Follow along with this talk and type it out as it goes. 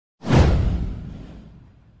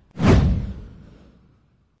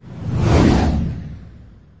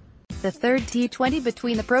The third T20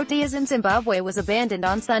 between the Proteas and Zimbabwe was abandoned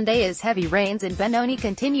on Sunday as heavy rains in Benoni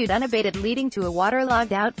continued unabated, leading to a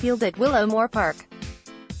waterlogged outfield at Willowmoore Park.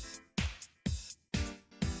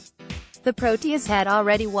 The Proteas had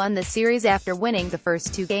already won the series after winning the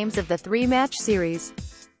first two games of the three-match series.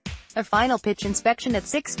 A final pitch inspection at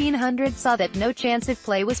 1600 saw that no chance of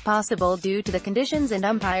play was possible due to the conditions, and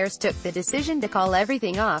umpires took the decision to call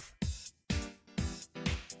everything off.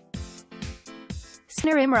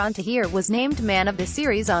 Spinner Imran Tahir was named man of the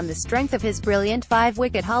series on the strength of his brilliant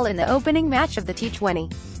five-wicket haul in the opening match of the T20.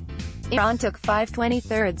 Imran took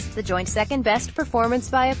 5/23, the joint second-best performance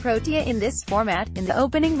by a Protea in this format, in the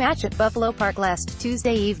opening match at Willowmoore Park last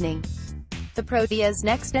Tuesday evening. The Proteas'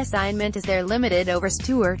 next assignment is their limited overs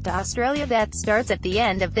tour to Australia that starts at the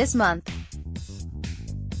end of this month.